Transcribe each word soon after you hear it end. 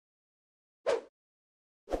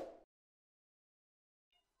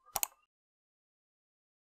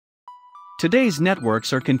Today's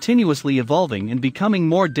networks are continuously evolving and becoming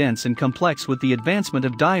more dense and complex with the advancement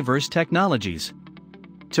of diverse technologies.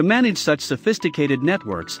 To manage such sophisticated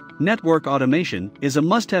networks, network automation is a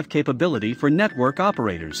must-have capability for network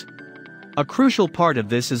operators. A crucial part of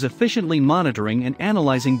this is efficiently monitoring and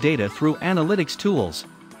analyzing data through analytics tools.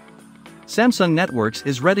 Samsung Networks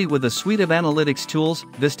is ready with a suite of analytics tools,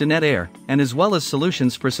 VISTA Netair, and as well as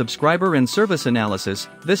solutions for subscriber and service analysis,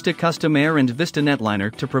 VISTA Custom Air and VISTA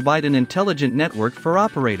Netliner to provide an intelligent network for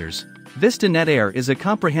operators. VISTA Netair is a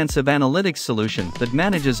comprehensive analytics solution that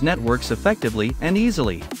manages networks effectively and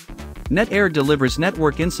easily. Netair delivers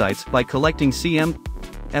network insights by collecting CM,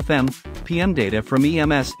 FM, PM data from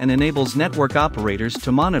EMS and enables network operators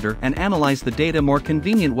to monitor and analyze the data more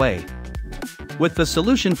convenient way. With the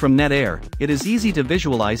solution from Netair, it is easy to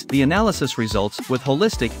visualize the analysis results with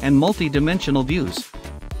holistic and multi-dimensional views.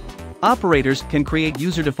 Operators can create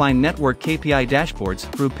user-defined network KPI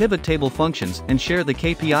dashboards through pivot table functions and share the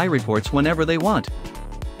KPI reports whenever they want.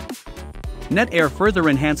 Netair further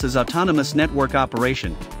enhances autonomous network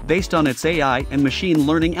operation based on its AI and machine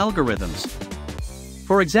learning algorithms.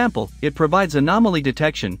 For example, it provides anomaly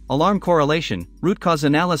detection, alarm correlation, root cause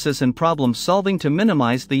analysis and problem solving to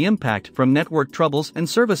minimize the impact from network troubles and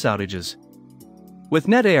service outages. With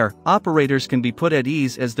Netair, operators can be put at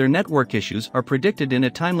ease as their network issues are predicted in a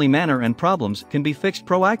timely manner and problems can be fixed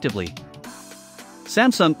proactively.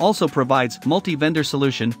 Samsung also provides multi-vendor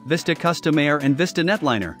solution, VISTA Custom Air and VISTA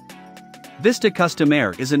Netliner. VISTA Custom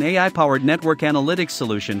Air is an AI-powered network analytics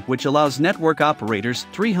solution which allows network operators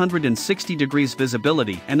 360 degrees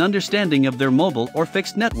visibility and understanding of their mobile or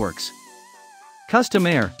fixed networks. Custom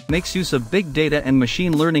Air makes use of big data and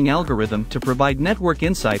machine learning algorithm to provide network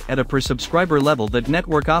insight at a per-subscriber level that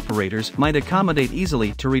network operators might accommodate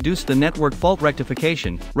easily to reduce the network fault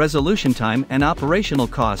rectification, resolution time and operational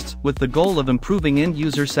costs with the goal of improving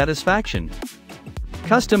end-user satisfaction.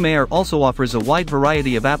 Custom Air also offers a wide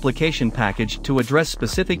variety of application package to address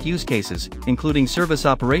specific use cases, including Service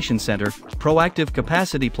Operations Center, Proactive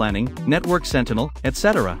Capacity Planning, Network Sentinel,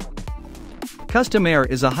 etc. Custom Air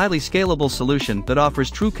is a highly scalable solution that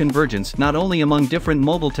offers true convergence not only among different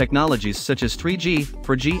mobile technologies such as 3G,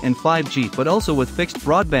 4G and 5G but also with fixed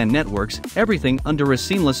broadband networks, everything under a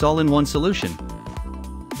seamless all-in-one solution.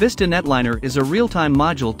 VISTA Netliner is a real-time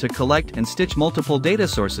module to collect and stitch multiple data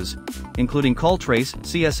sources, including call trace,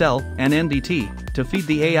 CSL, and NDT, to feed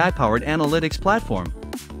the AI-powered analytics platform.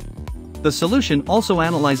 The solution also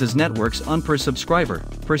analyzes networks on per-subscriber,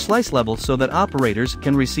 per-slice level so that operators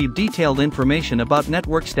can receive detailed information about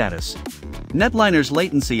network status. Netliner's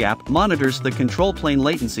latency app monitors the control plane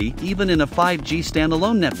latency even in a 5G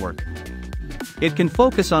standalone network. It can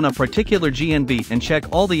focus on a particular GNB and check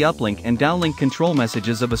all the uplink and downlink control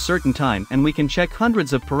messages of a certain time, and we can check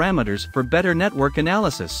hundreds of parameters for better network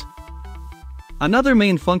analysis. Another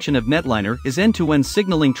main function of Netliner is end-to-end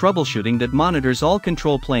signaling troubleshooting that monitors all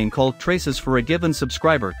control plane call traces for a given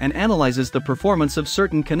subscriber and analyzes the performance of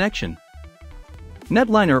certain connection.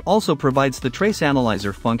 Netliner also provides the trace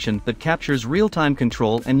analyzer function that captures real-time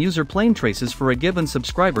control and user plane traces for a given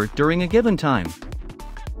subscriber during a given time.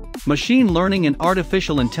 Machine learning and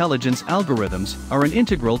artificial intelligence algorithms are an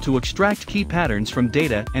integral to extract key patterns from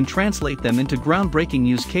data and translate them into groundbreaking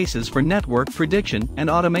use cases for network prediction and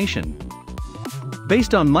automation.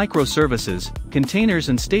 Based on microservices, containers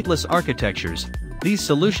and stateless architectures, these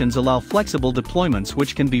solutions allow flexible deployments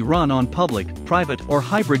which can be run on public, private or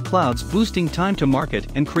hybrid clouds, boosting time to market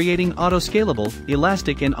and creating auto-scalable,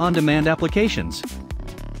 elastic and on-demand applications.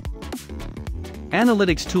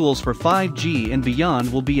 Analytics tools for 5G and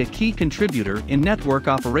beyond will be a key contributor in network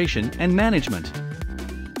operation and management.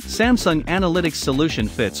 Samsung Analytics solution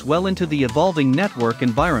fits well into the evolving network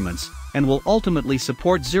environments and will ultimately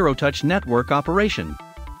support zero-touch network operation.